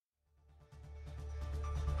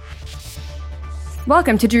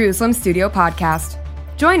Welcome to Jerusalem Studio Podcast.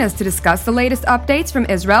 Join us to discuss the latest updates from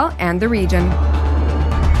Israel and the region.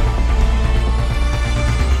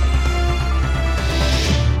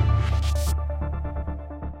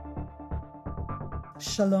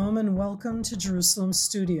 Shalom and welcome to Jerusalem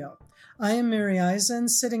Studio. I am Miri Eisen,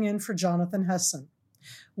 sitting in for Jonathan Hessen.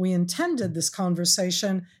 We intended this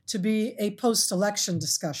conversation to be a post-election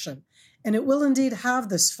discussion, and it will indeed have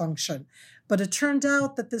this function, but it turned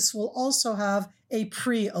out that this will also have a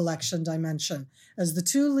pre-election dimension, as the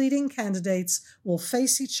two leading candidates will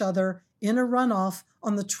face each other in a runoff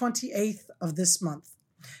on the 28th of this month.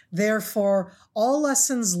 Therefore, all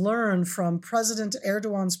lessons learned from President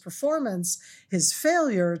Erdogan's performance, his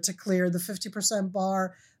failure to clear the 50%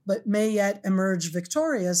 bar, but may yet emerge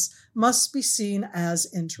victorious, must be seen as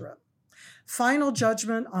interim. Final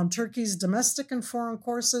judgment on Turkey's domestic and foreign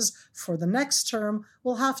courses for the next term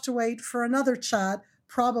will have to wait for another chat,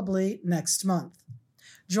 probably next month.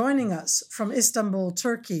 Joining us from Istanbul,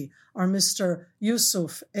 Turkey, are Mr.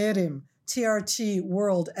 Yusuf Erim, TRT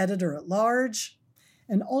World Editor-at-Large,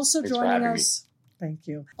 and also joining us, thank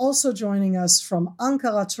you. Also joining us from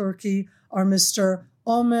Ankara, Turkey, are Mr.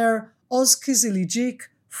 Ömer Özkizilcik,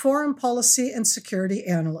 Foreign Policy and Security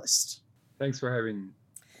Analyst. Thanks for having me.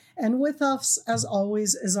 And with us, as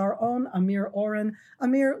always, is our own Amir Oren.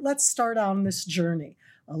 Amir, let's start on this journey.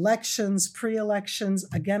 Elections, pre-elections,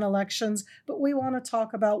 again elections, but we want to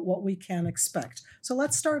talk about what we can expect. So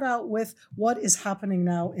let's start out with what is happening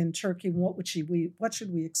now in Turkey. What should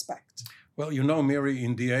we expect? Well, you know, Mary,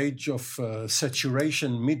 in the age of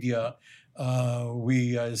saturation media,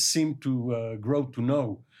 we seem to grow to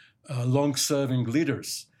know long-serving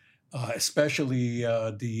leaders, especially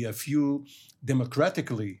the few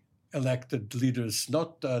democratically elected leaders,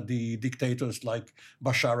 not the dictators like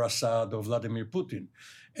Bashar Assad or Vladimir Putin.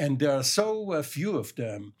 And there are so few of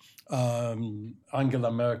them.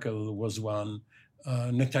 Angela Merkel was one.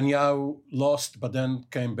 Netanyahu lost, but then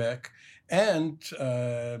came back. And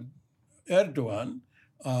Erdogan,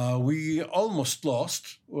 we almost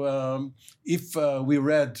lost. If we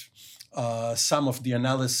read some of the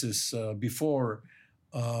analysis before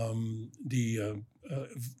the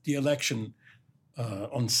election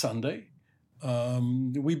on Sunday,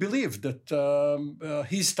 we believe that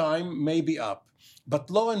his time may be up.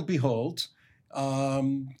 But lo and behold,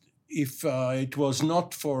 if it was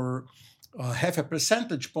not for half a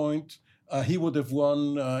percentage point, he would have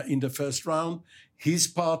won in the first round. His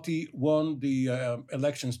party won the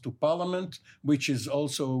elections to parliament, which is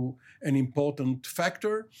also an important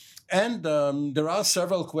factor. And there are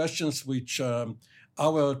several questions which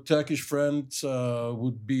our Turkish friends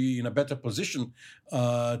would be in a better position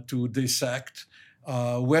to dissect,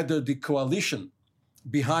 whether the coalition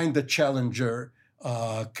behind the challenger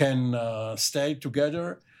can stay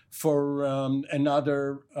together for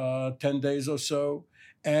another 10 days or so,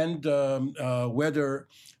 and whether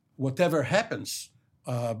whatever happens,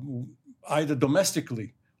 either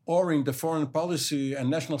domestically or in the foreign policy and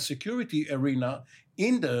national security arena,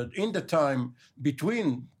 in the time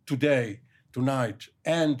between tonight,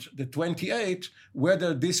 and the 28th,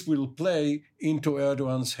 whether this will play into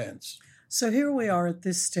Erdogan's hands. So here we are at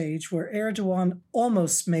this stage where Erdogan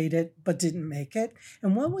almost made it, but didn't make it.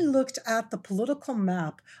 And when we looked at the political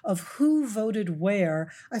map of who voted where,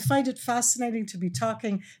 I find it fascinating to be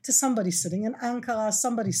talking to somebody sitting in Ankara,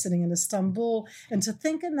 somebody sitting in Istanbul, and to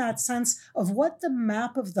think in that sense of what the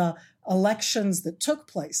map of the elections that took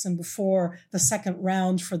place and before the second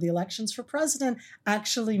round for the elections for president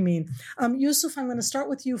actually mean. Yusuf, I'm going to start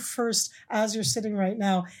with you first as you're sitting right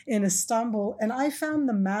now in Istanbul. And I found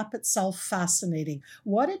the map itself fascinating.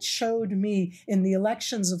 What it showed me in the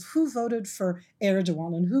elections of who voted for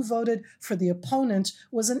Erdogan and who voted for the opponent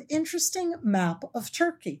was an interesting map of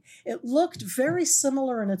Turkey. It looked very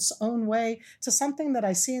similar in its own way to something that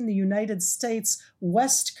I see in the United States,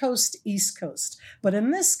 West Coast, East Coast. But in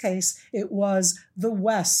this case, it was the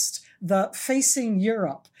West, the facing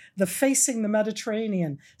Europe, the facing the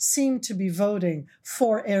Mediterranean, seemed to be voting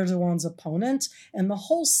for Erdogan's opponent, and the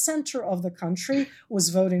whole center of the country was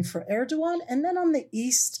voting for Erdogan. And then on the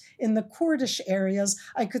east, in the Kurdish areas,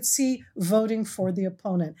 I could see voting for the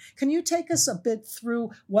opponent. Can you take us a bit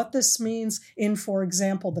through what this means in, for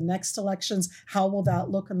example, the next elections? How will that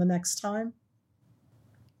look in the next time?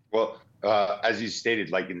 Well, as you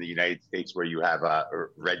stated, like in the United States, where you have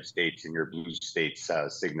red states and your blue states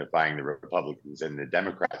signifying the Republicans and the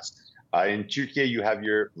Democrats, in Turkey, you have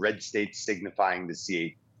your red states signifying the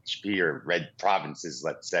CHP or red provinces,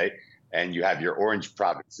 let's say, and you have your orange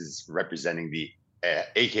provinces representing the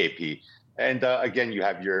AKP. And again, you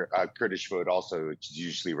have your Kurdish vote also, which is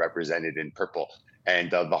usually represented in purple.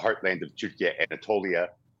 And the heartland of Turkey, Anatolia,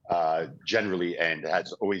 generally, and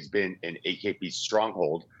has always been an AKP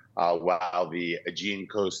stronghold, while the Aegean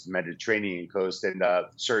coast, Mediterranean coast, and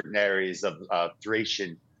certain areas of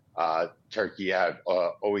Thracian Turkey have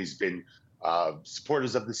always been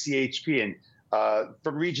supporters of the CHP. And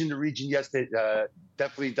from region to region, yes, it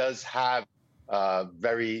definitely does have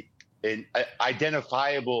very an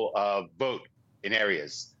identifiable vote in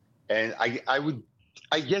areas. And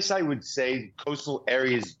I guess I would say coastal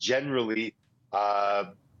areas generally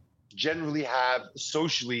have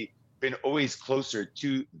socially been always closer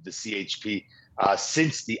to the CHP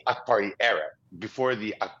since the AK Party era. Before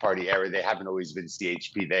the AK Party era, they haven't always been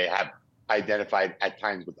CHP. They have identified at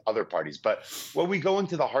times with other parties. But when we go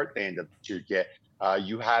into the heartland of Turkey,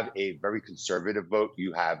 you have a very conservative vote.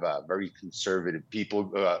 You have very conservative people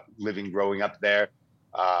growing up there.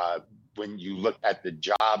 When you look at the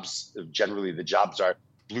jobs, generally the jobs are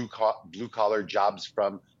blue-collar jobs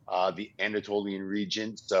from the Anatolian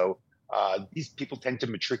region. So these people tend to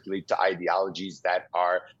matriculate to ideologies that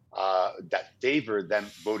are that favor them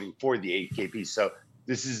voting for the AKP. So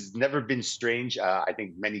this has never been strange. I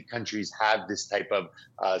think many countries have this type of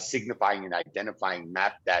signifying and identifying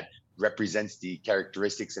map that represents the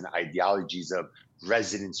characteristics and ideologies of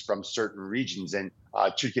residents from certain regions. And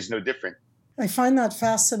Turkey is no different. I find that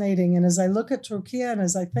fascinating. And as I look at Turkey and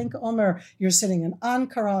as I think, Omer, you're sitting in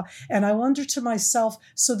Ankara, and I wonder to myself,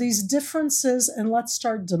 so these differences, and let's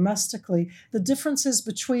start domestically, the differences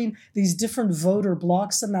between these different voter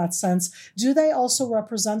blocs in that sense, do they also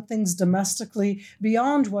represent things domestically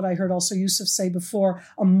beyond what I heard also Yusuf say before,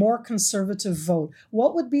 a more conservative vote?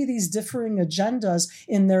 What would be these differing agendas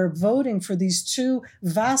in their voting for these two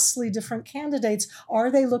vastly different candidates?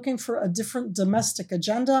 Are they looking for a different domestic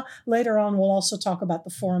agenda? Later on, we'll also talk about the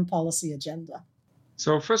foreign policy agenda.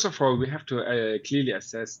 So first of all, we have to clearly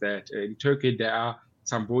assess that in Turkey, there are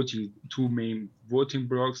two main voting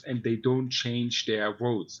blocks, and they don't change their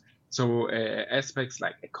votes. So aspects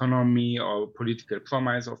like economy or political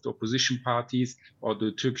promise of the opposition parties or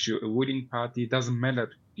the Turkish ruling party doesn't matter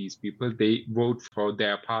to these people. They vote for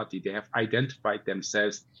their party. They have identified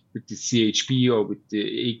themselves with the CHP or with the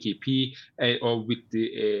AKP or with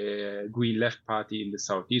the Green Left Party in the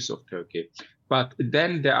southeast of Turkey. But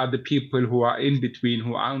then there are the people who are in between,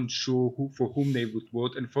 who aren't sure for whom they would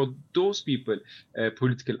vote. And for those people,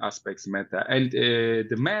 political aspects matter. And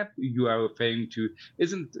the map you are referring to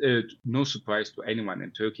isn't no surprise to anyone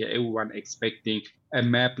in Turkey. Everyone expecting a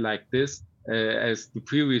map like this, as the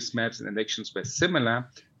previous maps and elections were similar.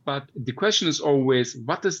 But the question is always,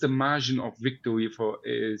 what is the margin of victory for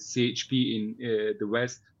CHP in the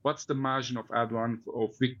West? What's the margin of Erdogan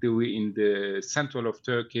of victory in the central of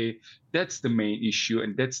Turkey? That's the main issue,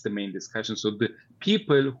 and that's the main discussion. So the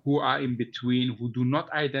people who are in between, who do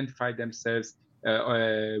not identify themselves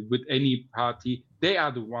with any party, they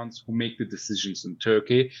are the ones who make the decisions in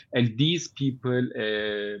Turkey, and these people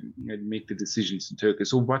make the decisions in Turkey.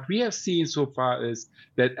 So what we have seen so far is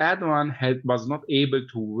that Erdogan was not able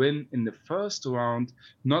to win in the first round,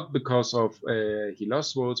 not because of he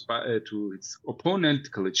lost votes to his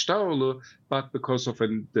opponent, Kılıçdaroğlu, but because of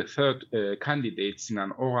the third candidate,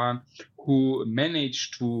 Sinan Oğan, who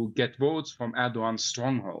managed to get votes from Erdogan's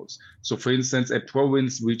strongholds. So, for instance, a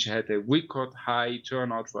province which had a record high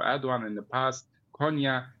turnout for Erdogan in the past,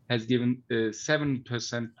 Konya, has given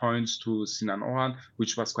 7% points to Sinan Oğan,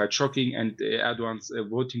 which was quite shocking, and Erdogan's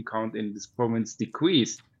voting count in this province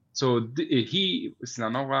decreased. So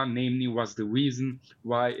Sinan Oğan, namely, was the reason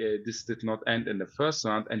why this did not end in the first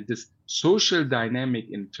round. And this social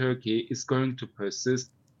dynamic in Turkey is going to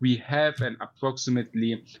persist. We have an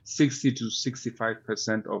approximately 60 to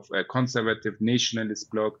 65% of a conservative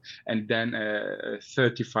nationalist bloc, and then a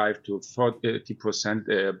 35 to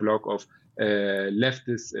 40% bloc of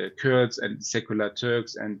leftist Kurds and secular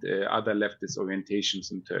Turks and other leftist orientations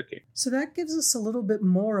in Turkey. So that gives us a little bit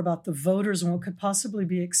more about the voters and what could possibly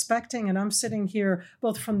be expecting. And I'm sitting here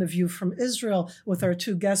both from the view from Israel with our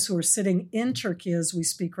two guests who are sitting in Turkey as we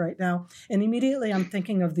speak right now. And immediately I'm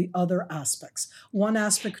thinking of the other aspects. One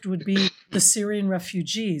aspect would be the Syrian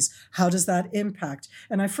refugees. How does that impact?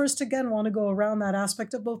 And I first, again, want to go around that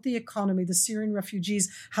aspect of both the economy, the Syrian refugees,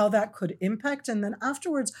 how that could impact. And then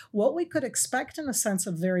afterwards, what we could expect in a sense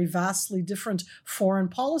of very vastly different foreign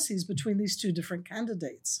policies between these two different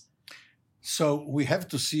candidates. So we have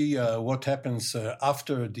to see what happens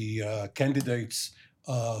after the candidates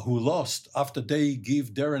who lost, after they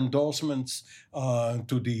give their endorsements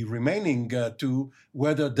to the remaining two,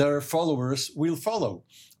 whether their followers will follow,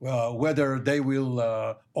 whether they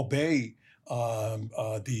will obey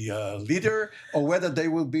the leader, or whether they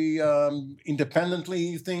will be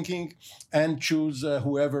independently thinking and choose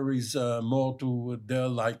whoever is more to their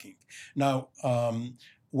liking. Now,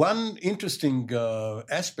 one interesting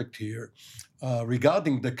aspect here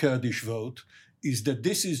regarding the Kurdish vote is that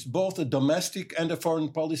this is both a domestic and a foreign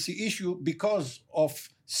policy issue because of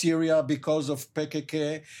Syria, because of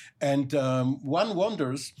PKK, and one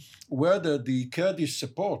wonders whether the Kurdish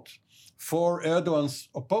support for Erdogan's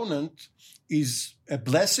opponent is a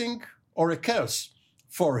blessing or a curse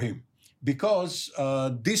for him, because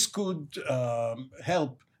this could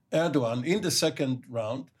help Erdogan in the second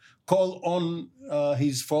round call on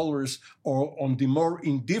his followers or on the more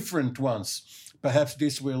indifferent ones. Perhaps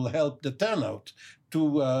this will help the turnout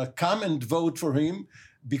to come and vote for him,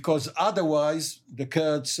 because otherwise the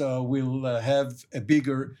Kurds will have a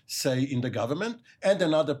bigger say in the government. And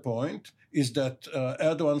another point is that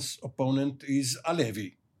Erdogan's opponent is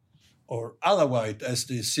Alevi, or Alawite, as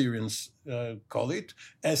the Syrians call it,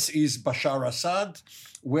 as is Bashar Assad.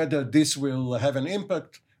 Whether this will have an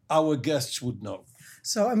impact, our guests would know.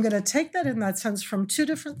 So I'm going to take that in that sense from two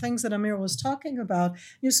different things that Amir was talking about.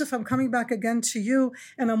 Yusuf, I'm coming back again to you,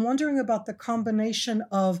 and I'm wondering about the combination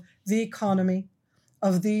of the economy,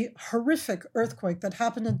 of the horrific earthquake that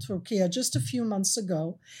happened in Turkey just a few months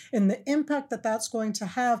ago, and the impact that that's going to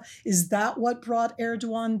have. Is that what brought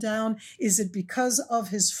Erdogan down? Is it because of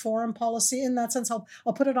his foreign policy? In that sense,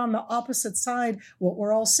 I'll put it on the opposite side. What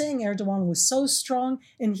we're all saying, Erdogan was so strong,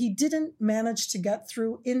 and he didn't manage to get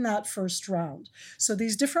through in that first round. So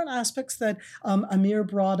these different aspects that Amir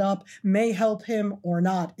brought up may help him or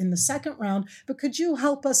not in the second round, but could you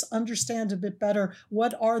help us understand a bit better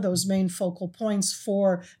what are those main focal points for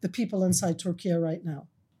the people inside Turkey right now?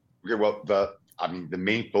 Okay, well, the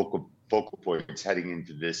main focal points heading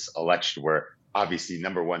into this election were obviously,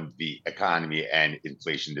 number one, the economy and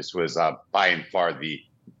inflation. This was by and far the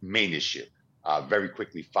main issue. Very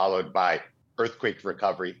quickly followed by earthquake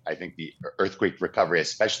recovery. I think the earthquake recovery,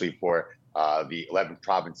 especially for the 11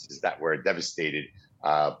 provinces that were devastated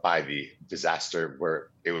by the disaster, where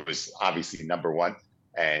it was obviously number one.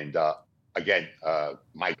 And again,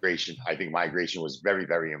 migration. I think migration was very,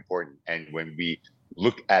 very important. And when we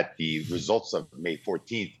look at the results of May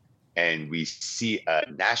 14th and we see a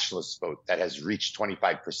nationalist vote that has reached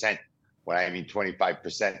 25%, when I mean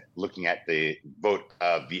 25%, looking at the vote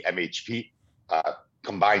of the MHP,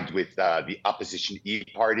 combined with the opposition E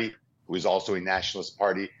Party, who is also a nationalist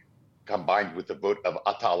party, combined with the vote of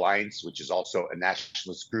Ata Alliance, which is also a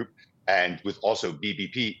nationalist group, and with also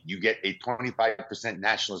BBP, you get a 25%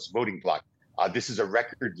 nationalist voting bloc. This is a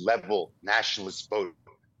record level nationalist vote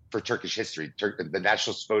for Turkish history. The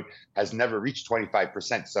nationalist vote has never reached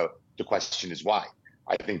 25%. So the question is why?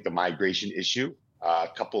 I think the migration issue,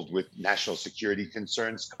 coupled with national security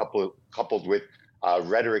concerns, coupled with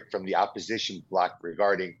rhetoric from the opposition bloc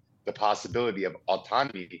regarding the possibility of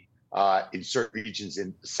autonomy in certain regions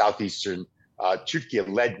in southeastern Turkey,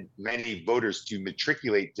 led many voters to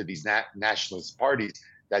matriculate to these nationalist parties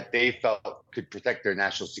that they felt could protect their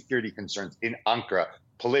national security concerns in Ankara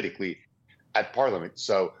politically at parliament.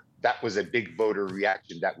 So that was a big voter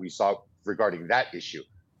reaction that we saw regarding that issue.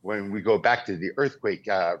 When we go back to the earthquake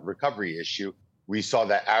recovery issue, we saw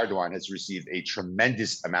that Erdogan has received a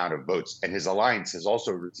tremendous amount of votes, and his alliance has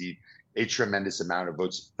also received a tremendous amount of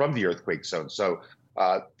votes from the earthquake zone. So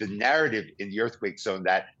the narrative in the earthquake zone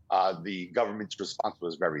that the government's response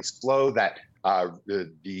was very slow, that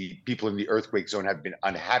the people in the earthquake zone have been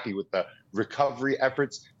unhappy with the recovery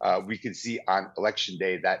efforts. We can see on election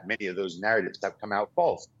day that many of those narratives have come out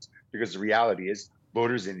false, because the reality is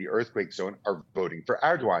voters in the earthquake zone are voting for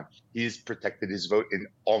Erdogan. He has protected his vote in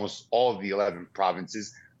almost all of the 11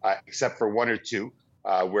 provinces, except for one or two,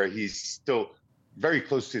 where he's still very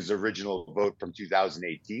close to his original vote from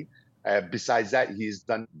 2018. Besides that, he's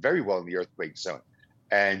done very well in the earthquake zone.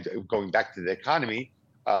 And going back to the economy,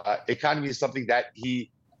 economy is something that he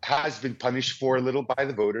has been punished for a little by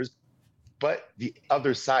the voters. But the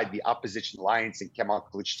other side, the opposition alliance and Kemal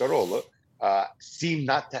Kılıçdaroğlu, seem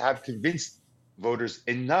not to have convinced voters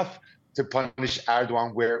enough to punish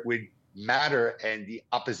Erdogan where it would matter and the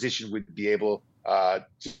opposition would be able to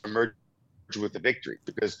emerge with a victory.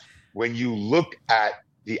 Because when you look at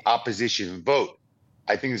the opposition vote,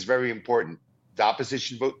 I think it's very important. The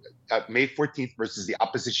opposition vote May 14th versus the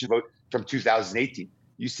opposition vote from 2018,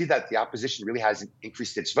 you see that the opposition really hasn't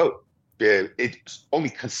increased its vote. It's only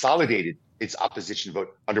consolidated its opposition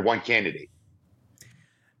vote under one candidate.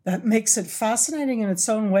 That makes it fascinating in its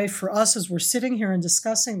own way for us as we're sitting here and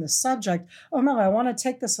discussing this subject. Omer, I want to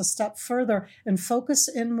take this a step further and focus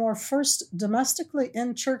in more first domestically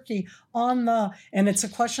in Turkey on and it's a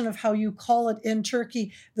question of how you call it in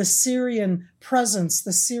Turkey, the Syrian presence,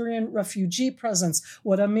 the Syrian refugee presence.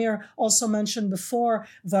 What Amir also mentioned before,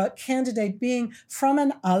 the candidate being from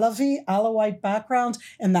an Alawite background,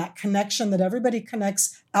 and that connection that everybody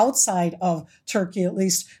connects outside of Turkey, at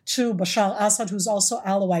least, to Bashar Assad, who's also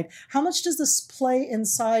Alawite. How much does this play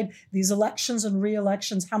inside these elections and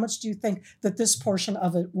re-elections? How much do you think that this portion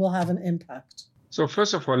of it will have an impact? So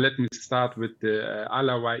first of all, let me start with the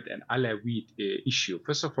Alawite and Alawite issue.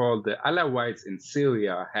 First of all, the Alawites in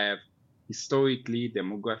Syria have historically,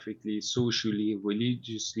 demographically, socially,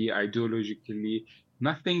 religiously, ideologically,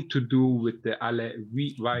 nothing to do with the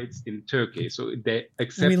Alawites in Turkey. So they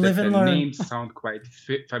accept that the names sound quite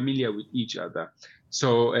familiar with each other.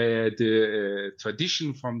 So the tradition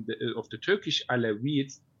of the Turkish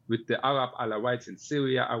Alawites with the Arab Alawites in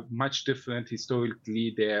Syria are much different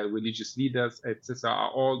historically. Their religious leaders, etc., are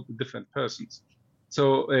all different persons.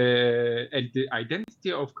 So, and the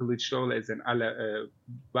identity of Kılıçdaroğlu as an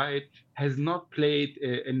Alawite has not played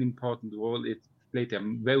an important role. It played a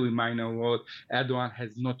very minor role. Erdogan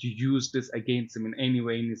has not used this against him in any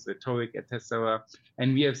way in his rhetoric, etc.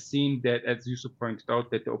 And we have seen that, as Yusuf pointed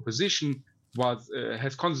out, that the opposition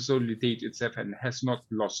has consolidated itself and has not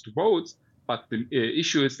lost votes. But the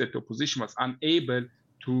issue is that the opposition was unable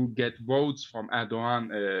to get votes from Erdogan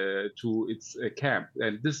to its camp.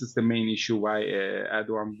 And this is the main issue why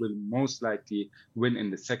Erdogan will most likely win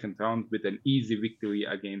in the second round with an easy victory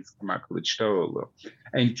against Kemal Kılıçdaroğlu.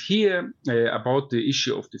 And here, about the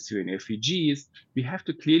issue of the Syrian refugees, we have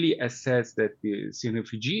to clearly assess that the Syrian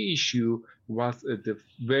refugee issue was the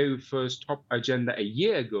very first top agenda a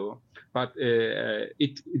year ago, but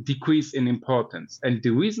it decreased in importance. And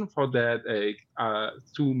the reason for that are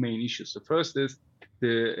two main issues. The first is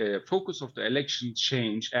the focus of the elections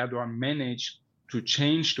changed. Erdogan managed to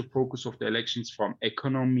change the focus of the elections from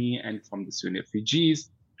economy and from the Syrian refugees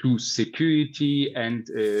to security and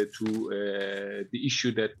to the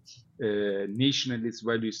issue that nationalist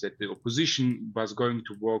values, that the opposition was going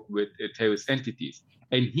to work with terrorist entities.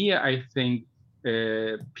 And here I think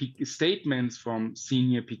statements from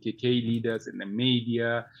senior PKK leaders in the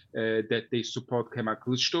media that they support Kemal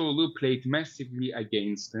Kılıçdaroğlu played massively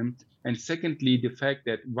against him. And secondly, the fact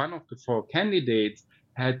that one of the four candidates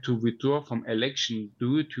had to withdraw from election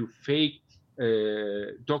due to fake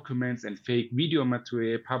documents and fake video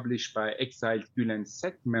material published by exiled Gülen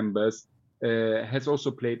sect members has also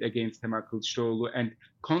played against Kemal Kılıçdaroğlu and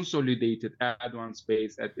consolidated Erdogan's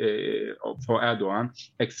base for Erdogan,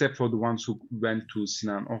 except for the ones who went to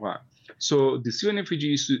Sinan Oğan. So the Syrian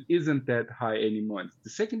refugee issue isn't that high anymore. The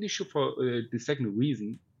second issue the second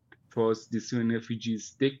reason for the Syrian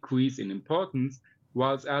refugees' decrease in importance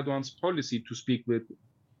was Erdogan's policy to speak with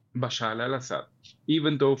Bashar al-Assad.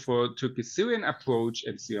 Even though for Turkey's Syrian approach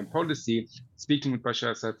and Syrian policy, speaking with Bashar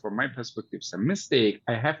al-Assad, from my perspective, is a mistake,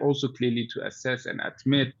 I have also clearly to assess and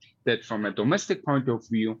admit that from a domestic point of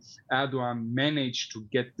view, Erdogan managed to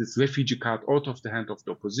get this refugee card out of the hand of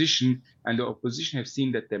the opposition, and the opposition have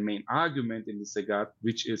seen that their main argument in this regard,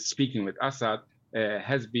 which is speaking with Assad,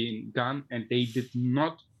 has been gone, and they did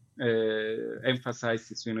not emphasize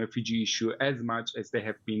the Syrian refugee issue as much as they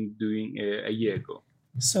have been doing a year ago.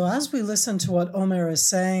 So as we listen to what Omer is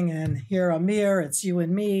saying, and here, Amir, it's you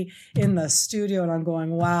and me in the studio, and I'm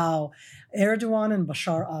going, wow, Erdogan and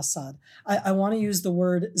Bashar Assad. I want to use the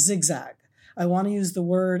word zigzag. I want to use the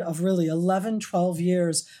word of really 11, 12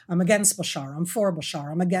 years. I'm against Bashar. I'm for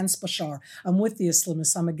Bashar. I'm against Bashar. I'm with the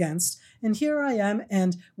Islamists. I'm against. And here I am.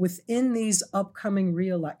 And within these upcoming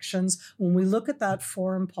re-elections, when we look at that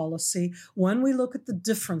foreign policy, when we look at the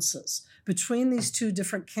differences between these two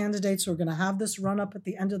different candidates, we're going to have this run up at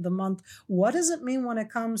the end of the month. What does it mean when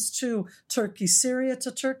it comes to Turkey, Syria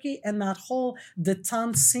to Turkey, and that whole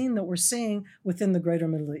detente scene that we're seeing within the greater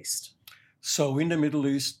Middle East? So in the Middle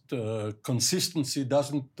East, consistency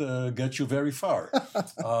doesn't get you very far.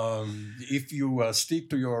 If you stick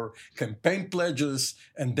to your campaign pledges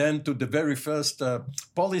and then to the very first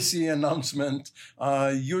policy announcement,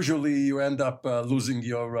 usually you end up losing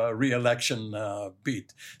your re-election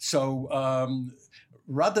bid. So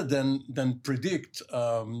rather than predict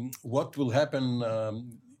what will happen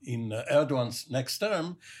in Erdogan's next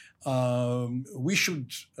term, we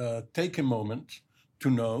should take a moment to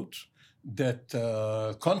note that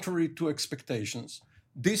contrary to expectations,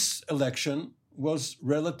 this election was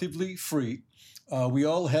relatively free We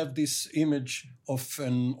all have this image of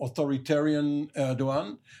an authoritarian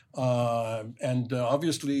Erdogan, and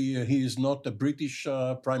obviously he is not a British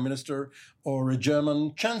prime minister or a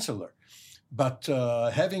German chancellor. But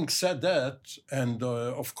having said that, and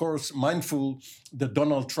of course mindful that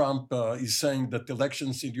Donald Trump is saying that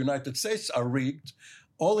elections in the United States are rigged,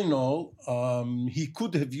 all in all, he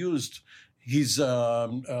could have used his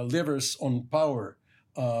levers on power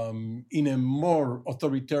in a more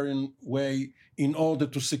authoritarian way in order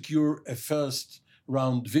to secure a first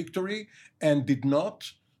round victory, and did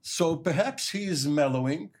not. So perhaps he is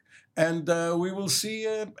mellowing, and we will see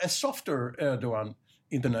a softer Erdogan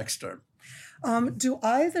in the next term. Do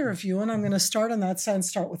either of you, and I'm going to start in that sense,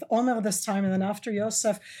 start with Omer this time, and then after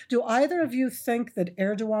Yosef, do either of you think that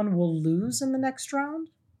Erdogan will lose in the next round?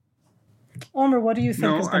 Omer, what do you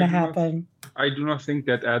think is going to happen? I do not think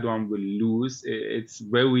that Erdogan will lose. It's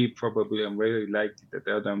very probable and very likely that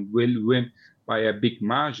Erdogan will win by a big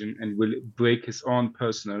margin and will break his own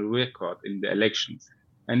personal record in the elections.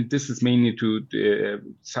 And this is mainly to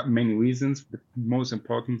many reasons. The most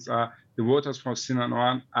important are the voters from Sinan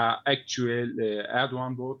Oğan are actual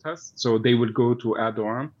Erdogan voters. So they will go to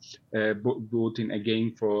Erdogan, voting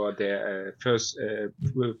again for their first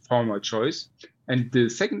former choice. And the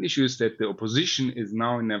second issue is that the opposition is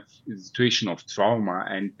now in a situation of trauma,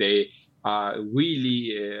 and they are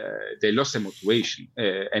really, they lost their motivation.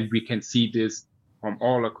 And we can see this from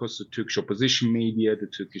all across the Turkish opposition media, the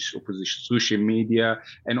Turkish opposition social media,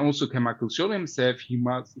 and also Kemal Kılıçdaroğlu himself. He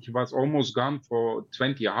was almost gone for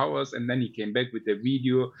 20 hours, and then he came back with a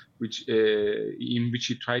video in which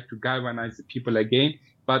he tried to galvanize the people again.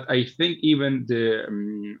 But I think even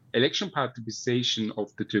the election participation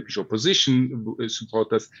of the Turkish opposition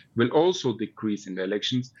supporters will also decrease in the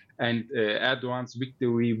elections, and Erdogan's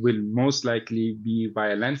victory will most likely be by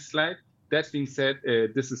a landslide. That being said,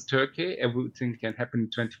 this is Turkey. Everything can happen in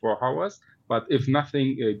 24 hours. But if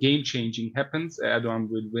nothing game-changing happens, Erdogan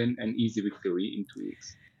will win an easy victory in 2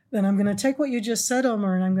 weeks. Then I'm going to take what you just said,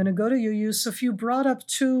 Omer, and I'm going to go to you, Yusuf. You brought up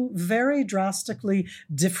two very drastically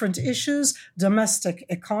different issues, domestic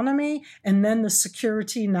economy and then the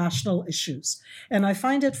security national issues. And I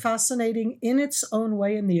find it fascinating in its own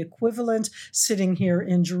way, in the equivalent sitting here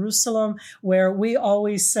in Jerusalem, where we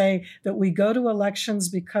always say that we go to elections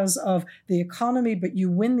because of the economy, but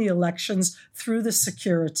you win the elections through the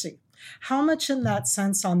security. How much in that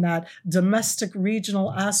sense, on that domestic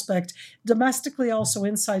regional aspect, domestically also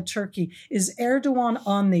inside Turkey, is Erdogan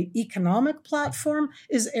on the economic platform?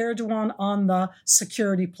 Is Erdogan on the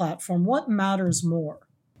security platform? What matters more?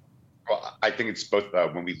 Well, I think it's both.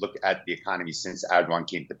 When we look at the economy since Erdogan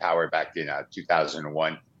came to power back in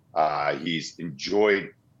 2001, he's enjoyed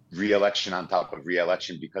re-election on top of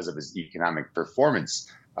re-election because of his economic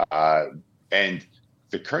performance. And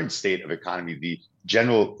the current state of economy, the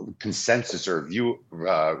general consensus or view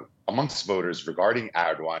amongst voters regarding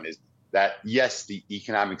Erdogan is that, yes, the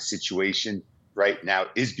economic situation right now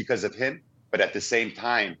is because of him, but at the same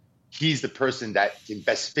time, he's the person that can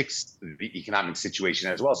best fix the economic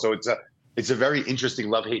situation as well. So it's a very interesting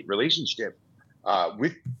love-hate relationship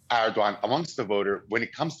with Erdogan amongst the voter when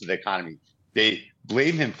it comes to the economy. They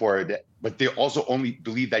blame him for it, but they also only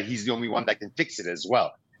believe that he's the only one that can fix it as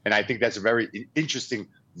well. And I think that's a very interesting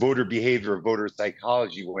voter behavior, voter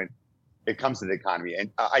psychology when it comes to the economy. And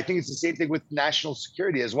I think it's the same thing with national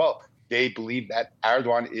security as well. They believe that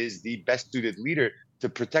Erdogan is the best suited leader to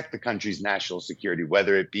protect the country's national security,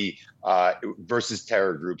 whether it be versus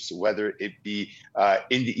terror groups, whether it be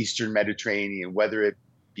in the Eastern Mediterranean, whether it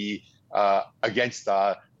be against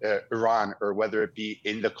Iran, or whether it be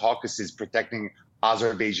in the Caucasus protecting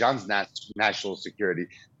Azerbaijan's national security.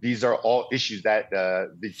 These are all issues that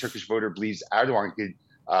the Turkish voter believes Erdogan could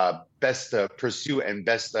best pursue and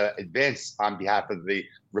best advance on behalf of the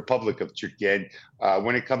Republic of Turkey. And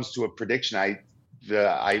when it comes to a prediction,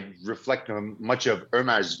 I reflect on much of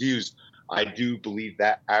Ömer's views. I do believe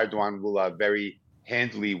that Erdogan will very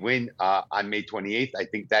handily win on May 28th. I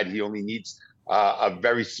think that he only needs a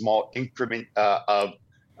very small increment of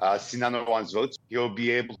Sinan Oğan's votes. He'll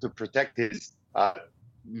be able to protect his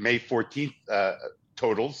May 14th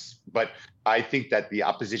totals, but I think that the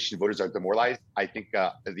opposition voters are demoralized. I think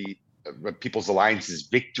the People's Alliance's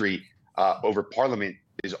victory over Parliament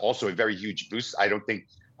is also a very huge boost. I don't think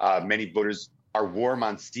many voters are warm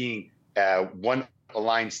on seeing one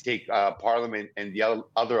alliance take Parliament and the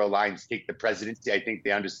other alliance take the presidency. I think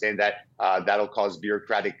they understand that that'll cause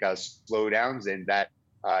bureaucratic slowdowns and that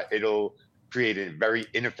it'll create a very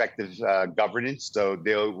ineffective governance. So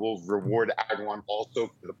they will reward Erdogan also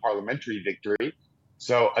for the parliamentary victory.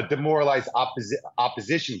 So a demoralized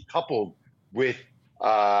opposition coupled with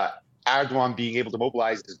Erdogan being able to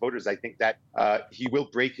mobilize his voters, I think that he will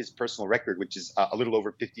break his personal record, which is a little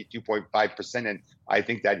over 52.5%. And I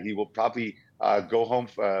think that he will probably go home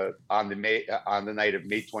on the night of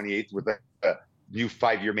May 28th with a new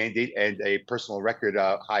 5-year mandate and a personal record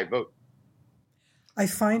high vote. I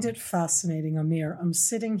find it fascinating, Amir. I'm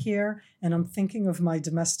sitting here and I'm thinking of my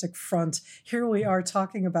domestic front. Here we are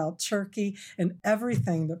talking about Turkey and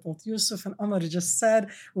everything that both Yusuf and Omar just said.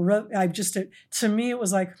 To me, it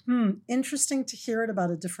was like, interesting to hear it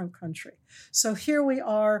about a different country. So here we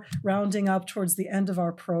are rounding up towards the end of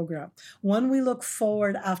our program. When we look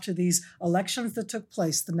forward after these elections that took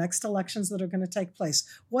place, the next elections that are going to take place,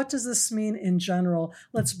 what does this mean in general?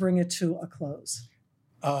 Let's bring it to a close.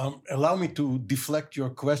 Allow me to deflect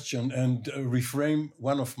your question and reframe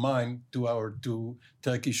one of mine to our two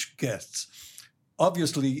Turkish guests.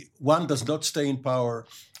 Obviously, one does not stay in power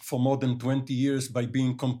for more than 20 years by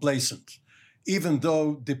being complacent, even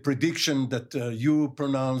though the prediction that you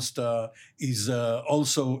pronounced is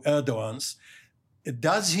also Erdogan's.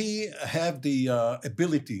 Does he have the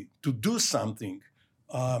ability to do something,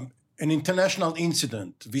 an international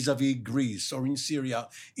incident vis-a-vis Greece or in Syria,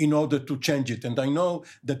 in order to change it? And I know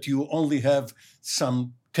that you only have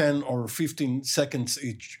some 10 or 15 seconds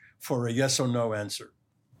each for a yes or no answer.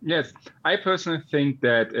 Yes, I personally think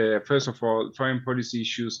that, first of all, foreign policy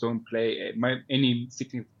issues don't play any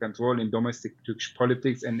significant role in domestic Turkish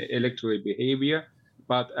politics and electoral behavior.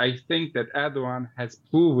 But I think that Erdogan has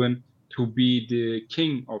proven to be the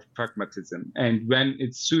king of pragmatism. And when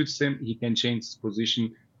it suits him, he can change his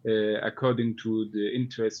position according to the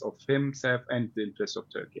interests of himself and the interests of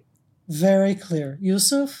Turkey. Very clear.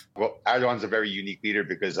 Yusuf? Well, Erdogan's a very unique leader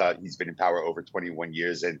because he's been in power over 21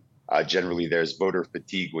 years. And generally, there's voter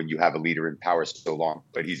fatigue when you have a leader in power so long.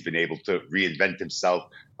 But he's been able to reinvent himself.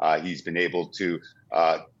 He's been able to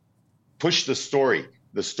push the story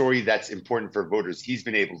that's important for voters. He's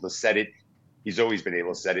been able to set it. He's always been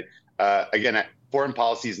able to set it. Again, foreign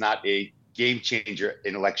policy is not a game changer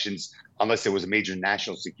in elections unless it was a major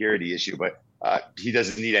national security issue. But he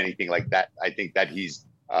doesn't need anything like that. I think that he's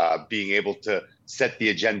being able to set the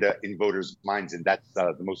agenda in voters' minds. And that's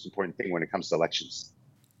the most important thing when it comes to elections.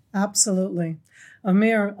 Absolutely.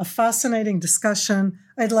 Amir, a fascinating discussion.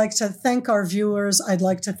 I'd like to thank our viewers. I'd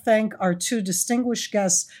like to thank our two distinguished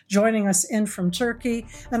guests joining us in from Turkey.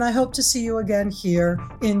 And I hope to see you again here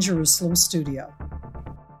in Jerusalem studio.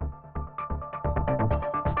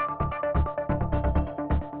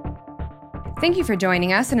 Thank you for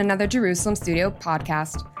joining us in another Jerusalem Studio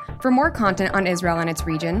podcast. For more content on Israel and its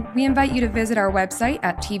region, we invite you to visit our website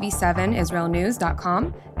at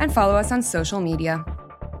tv7israelnews.com and follow us on social media.